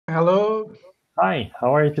Hello. Hi,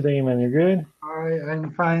 how are you today, man? You good?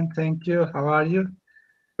 I'm fine, thank you. How are you?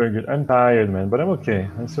 Very good. I'm tired, man, but I'm okay.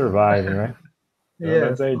 I'm surviving, right?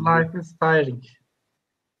 That's Yes, the idea. life is tiring.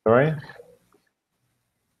 Sorry?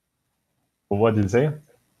 What did you say?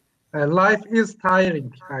 Life is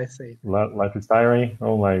tiring, I say. Life is tiring.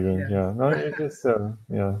 Oh my god. Yes. Yeah. No, it's just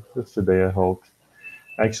just today. I hope.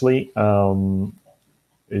 Actually,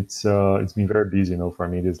 it's been very busy, for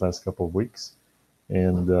me these last couple of weeks,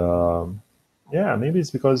 and yeah, maybe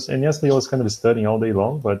it's because and yesterday I was kind of studying all day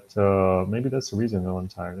long, but maybe that's the reason I'm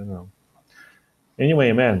tired. I don't know.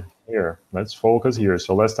 Anyway, man, here let's focus here.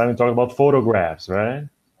 So last time we talked about photographs, right?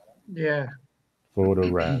 Yeah.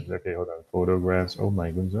 Photographs. Okay, hold on. Photographs. Oh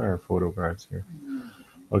my goodness, there are photographs here.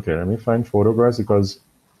 Okay, let me find photographs because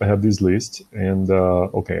I have this list. And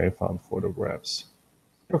okay, I found photographs.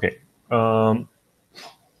 Okay, um,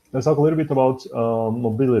 let's talk a little bit about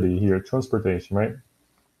mobility here, transportation, right?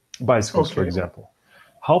 Bicycles, for Okay. example.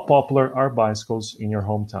 How popular are bicycles in your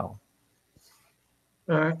hometown?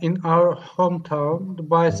 In our hometown, the Mhm.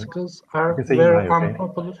 bicycles You are can say in very my, okay?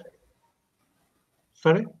 unpopular.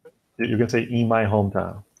 Sorry? You can say in my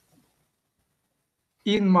hometown.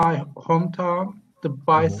 In my hometown, the Mhm.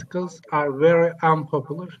 bicycles are very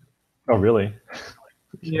unpopular. Oh, really?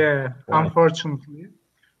 Okay. Yeah, Why? unfortunately,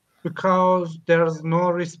 because there's no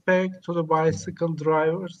respect to the bicycle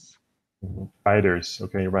drivers, Mhm. Riders,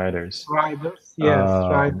 okay, riders. riders. Yes, Um,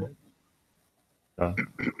 riders. uh,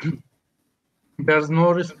 There's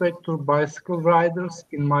no respect to bicycle riders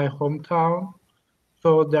in my hometown,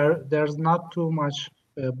 so there's not too much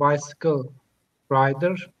bicycle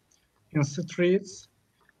rider in streets,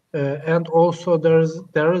 and also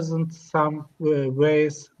there isn't some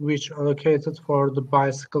ways which allocated for the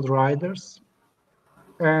bicycle riders,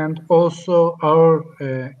 and also our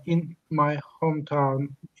in my hometown,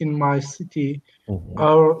 in my city, mhm.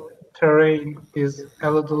 our terrain is a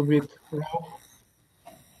little bit rough,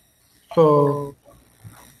 so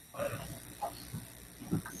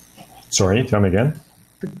Sorry, come again.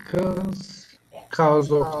 because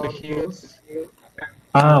of the hills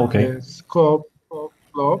Ah, okay. scope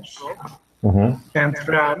slopes Mm-hmm. and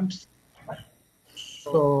ramps.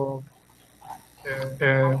 So,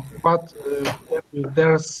 but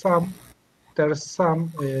there are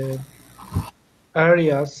some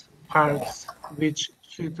areas, parks, which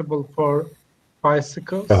suitable for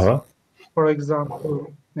bicycles. Uh-huh. For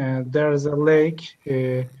example, there is a lake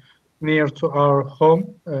near to our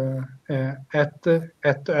home. At the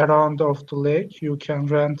around of the lake, you can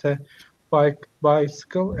rent a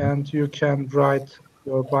bicycle and you can ride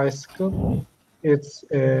your bicycle. It's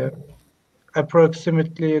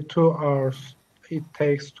approximately 2 hours. It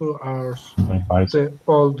takes 2 hours. Like bicycle. The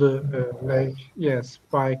all the lake, yes,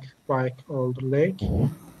 bike all the lake,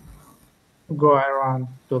 go around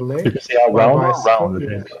the You can lake say by around or bicycle. round, I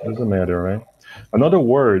Yes. think. Doesn't matter, right? Another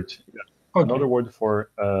word, another Okay. word for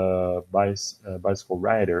bicycle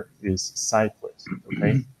rider is cyclist,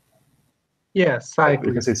 okay? Yes,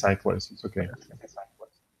 You can say cyclist. cyclist, it's okay.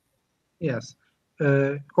 Yes.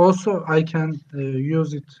 Yes. Also, I can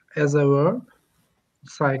use it as a verb,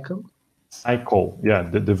 cycle. Cycle, yeah,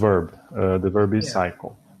 the verb is Yeah,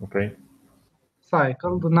 cycle, okay?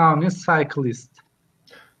 cycle. The noun is cyclist.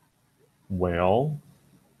 Well,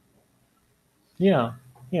 yeah,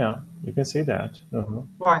 yeah, you can say that. Uh-huh.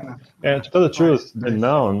 Why not? And to tell the truth, Nice, the nice.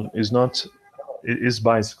 noun is not, it is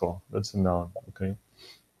bicycle. That's a noun, okay?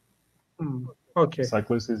 Hmm. Okay,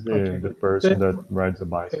 Cyclist is okay. the person The, that rides a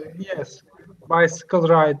bicycle. yes, bicycle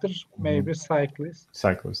rider, Hmm. maybe cyclist.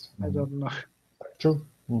 Cyclist. I Hmm. don't know. True.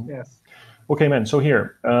 Mhm. Yes. Okay, man. So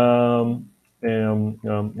here,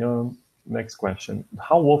 next question: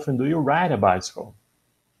 how often do you ride a bicycle?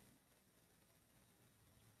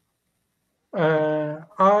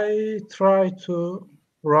 I try to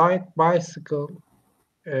ride bicycle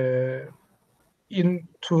uh, in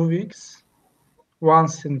 2 weeks,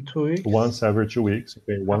 once in 2 weeks, Once every 2 weeks.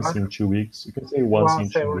 Okay, once uh, in 2 weeks. You can say once in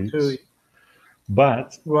once two every two weeks. weeks,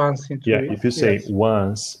 But once in two yeah, if you weeks. say Yes,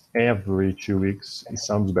 once every 2 weeks, it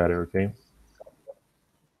sounds better. Okay.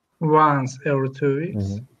 once every 2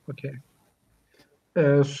 weeks. Hmm. Okay.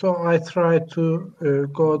 So I try to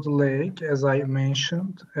go the lake as I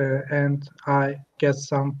mentioned, and I get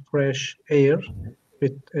some fresh air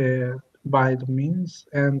with by the means,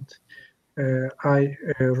 and I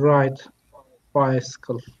ride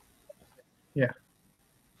bicycle. Yeah.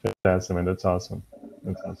 That's I mean that's awesome.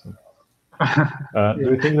 That's awesome. Do Yeah.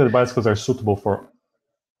 you think that bicycles are suitable for?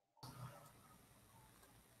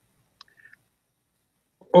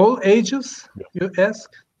 All ages, you ask?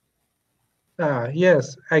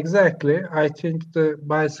 Yes, exactly. I think the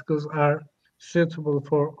bicycles are suitable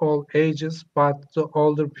for all ages, but the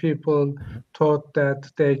older people thought that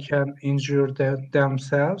they can injure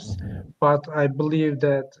themselves. But I believe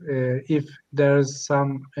that if there's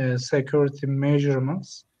some security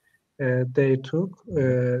measurements they took,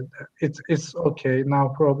 it's okay, no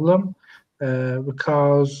problem,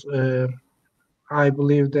 because I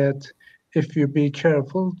believe that if you be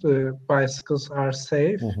careful, the bicycles are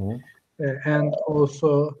safe, and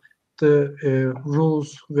also the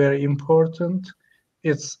rules very important.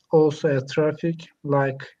 It's also a traffic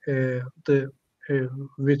like the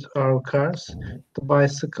with our cars. The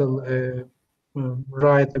bicycle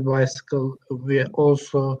ride a bicycle. We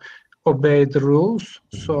also obey the rules.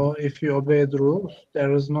 So if you obey the rules,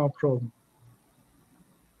 there is no problem.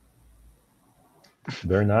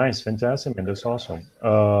 Very nice, fantastic, man. That's awesome.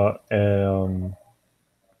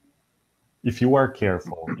 If you are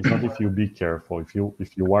careful, it's not if you be careful. If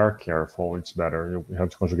you are careful, it's better. You have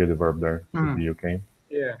to conjugate the verb there to be, okay?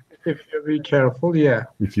 Yeah. If you be careful, yeah.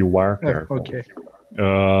 If you are careful. Okay.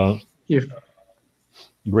 If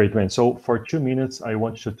great, man. So for 2 minutes, I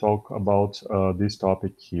want you to talk about this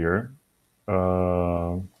topic here.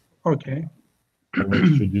 Okay. I want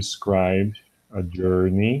you to describe a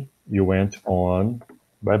journey you went on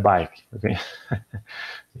by bike. Okay.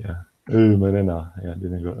 Yeah. Marina. Yeah,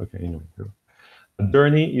 didn't go. Okay, anyway. A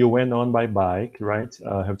journey you went on by bike, right?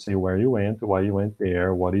 Have to say where you went, why you went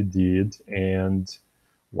there, what you did, and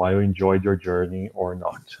why you enjoyed your journey or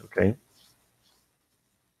not. Okay.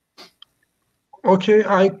 Okay.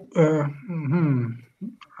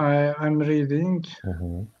 I'm reading.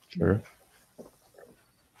 Sure.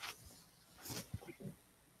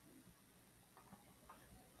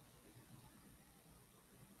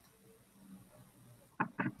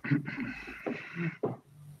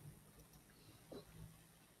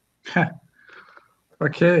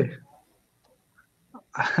 Okay.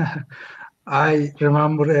 I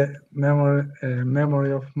remember a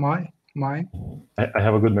memory of mine. I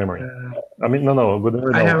have a good memory. I mean, no, good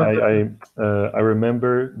memory. No, I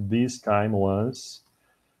remember this time once,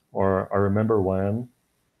 or I remember when.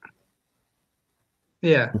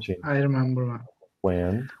 Yeah, I remember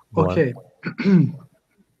when. Okay.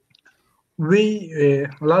 We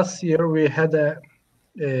last year we had a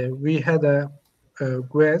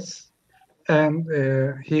guest, and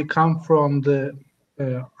he come from the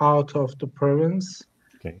out of the province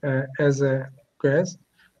as a guest,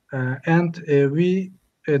 and we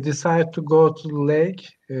decided to go to the lake,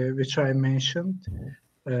 which I mentioned,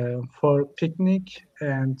 for picnic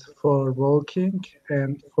and for walking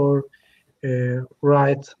and for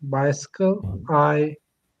ride bicycle. I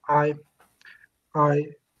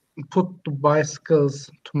put the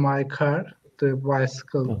bicycles to my car, the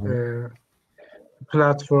bicycle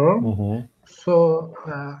platform. So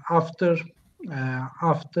after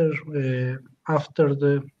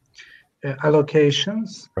the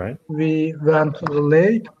allocations, we went to the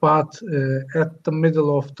lake, but at the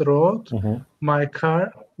middle of the road, my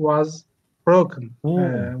car was broken.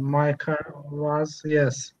 My car was,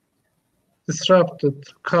 disrupted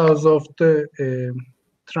because of the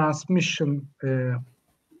transmission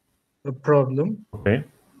problem. Okay.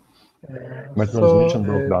 My transmission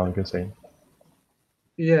broke down, you can say.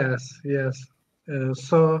 Yes.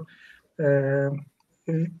 So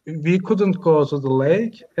we couldn't go to the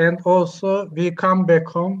lake, and also we come back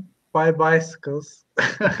home by bicycles.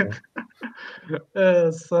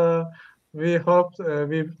 So we hoped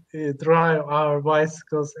we drive our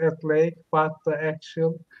bicycles at lake, but the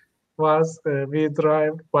actual was we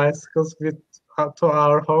drive bicycles to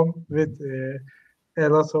our home with a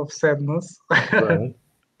lot of sadness.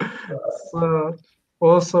 So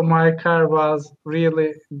also my car was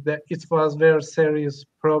really it was very serious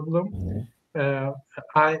problem.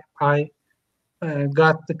 I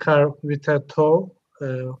got the car with a tow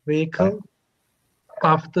vehicle.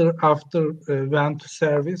 After went to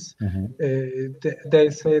service, they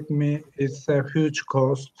said me it's a huge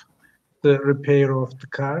cost, the repair of the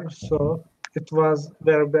car. So it was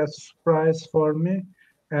very bad surprise for me.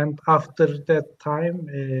 And after that time,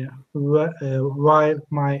 while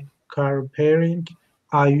my car repairing,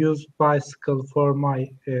 I used bicycle for my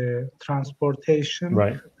transportation.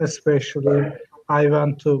 Especially, I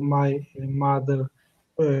went to my mother,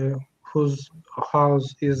 whose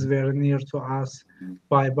house is very near to us,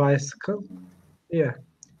 by bicycle. Yeah.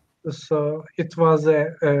 So it was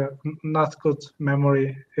a not good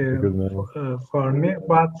memory, for me,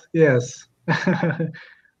 but yes,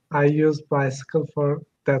 I used bicycle for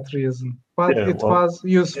that reason. But it was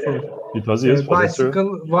useful. It was useful.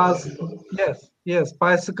 Bicycle was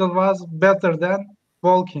bicycle was better than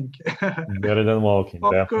walking. Better than walking,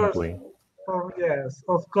 definitely. Oh, yes,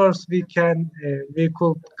 of course we could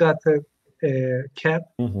get a cab,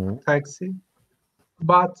 taxi,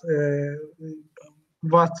 but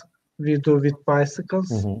what we do with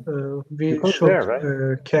bicycles, we Because should there,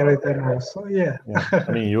 right? carry them also. Yeah. Yeah.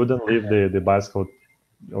 I mean, you wouldn't leave the bicycle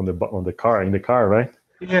on the car in the car, right?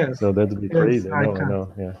 Yes. So that'd be Yes, crazy. I I know. I can.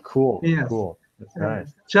 know. Yeah. Cool. Yes. Cool. That's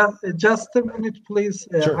nice. Just a minute, please.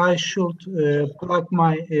 Sure. I should plug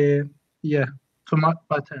my to my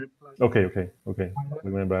battery plug. Okay. Okay. Okay.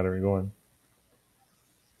 With my battery, go on.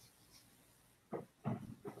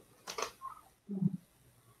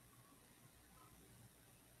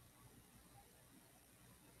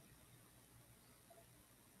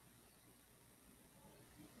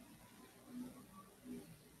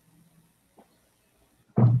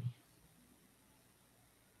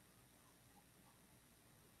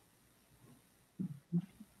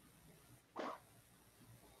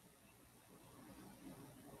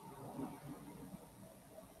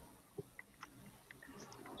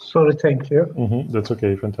 Sorry, thank you. That's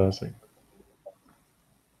okay. Fantastic.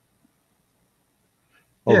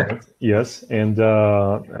 Yeah. Right. Yes. And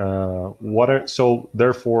so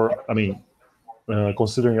therefore, I mean,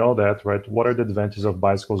 considering all that, right? What are the advantages of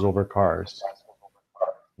bicycles over cars?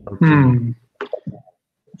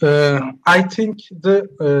 I think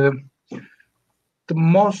the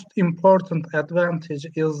most important advantage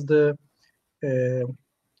is the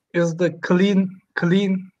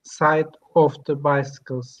clean side of the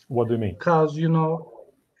bicycles. What do you mean? Because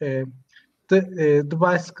the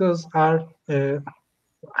bicycles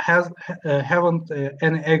haven't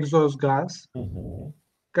any exhaust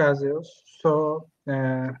gases, so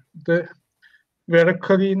the very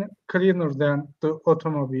cleaner than the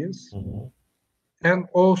automobiles, and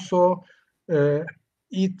also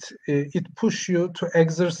it push you to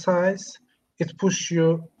exercise, it push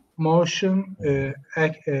you motion,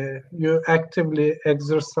 you actively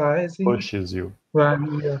exercising Pushes you.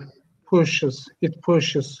 when it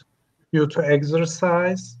pushes you to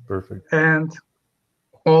exercise. Perfect. And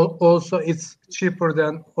also it's cheaper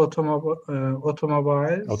than automobiles,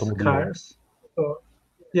 cars. So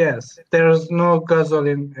yes, there's no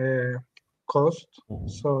gasoline cost,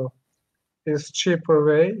 so it's cheaper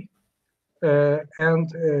way.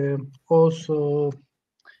 And also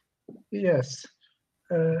yes,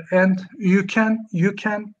 and you can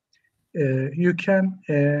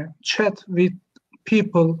chat with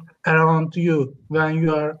people around you when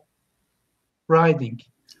you are riding,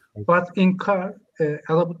 but in car a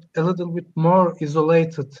little bit more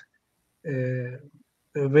isolated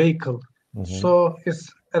vehicle, so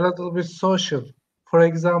it's a little bit social. For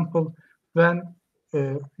example, when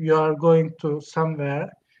you are going to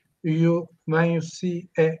somewhere, when you see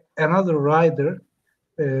another rider,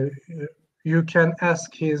 you can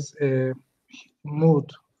ask his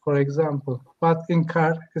mood, for example. But in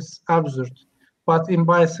car, it's absurd. But in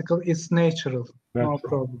bicycle, it's natural, no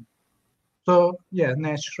problem. So yeah,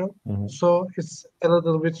 natural. So it's a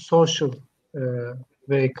little bit social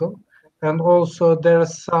vehicle, and also there are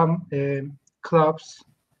some clubs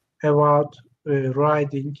about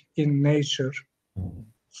riding in nature.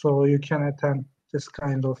 So you can attend this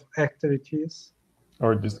kind of activities.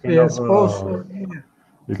 Or this kind Yes, of also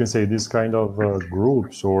you can say this kind of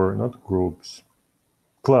groups, or not groups,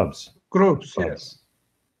 clubs. groups. Yes.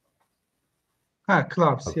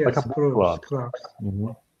 Clubs. Like Yes, a book groups, club. clubs.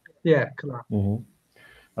 Yeah, club.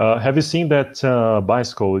 Have you seen that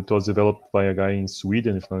bicycle? It was developed by a guy in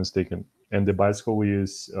Sweden, if I'm not mistaken. And the bicycle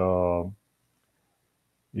is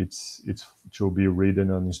it's to be ridden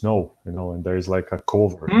on snow, and there is like a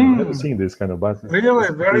cover. Have you seen this kind of bicycle?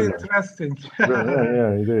 Really, very interesting.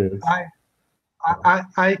 Yeah, it is.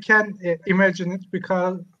 I can imagine it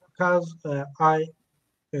because I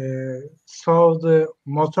saw the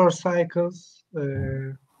motorcycles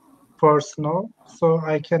for snow, so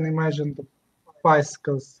I can imagine the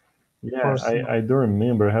bicycles. Yeah, I don't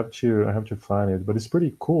remember. I have to find it, but it's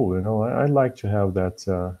pretty cool. I like to have that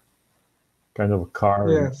kind of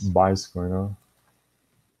car bicycle.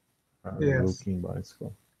 Looking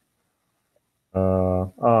bicycle.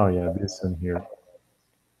 Yeah, this one here.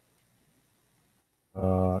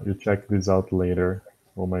 You check this out later.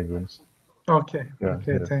 Oh my goodness. Okay.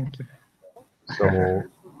 Thank you. So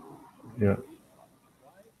yeah,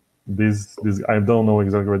 this I don't know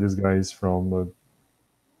exactly where this guy is from, but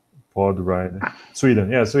pod ride Sweden.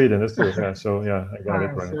 Yeah, Sweden. That's true. Yeah. So yeah, I got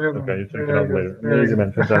it right. Sweden. Okay, you check it out later. Amazing,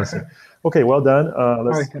 man. Fantastic. Okay, well done.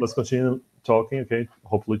 Let's continue talking. Okay,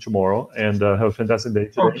 hopefully tomorrow, and have a fantastic day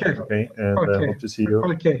today. Okay, and hope to see you.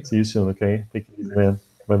 See you soon. Okay, take it easy, man.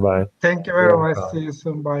 Bye bye. Thank you very much. See you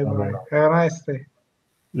soon. Bye bye. Have a nice day.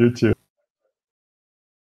 You too.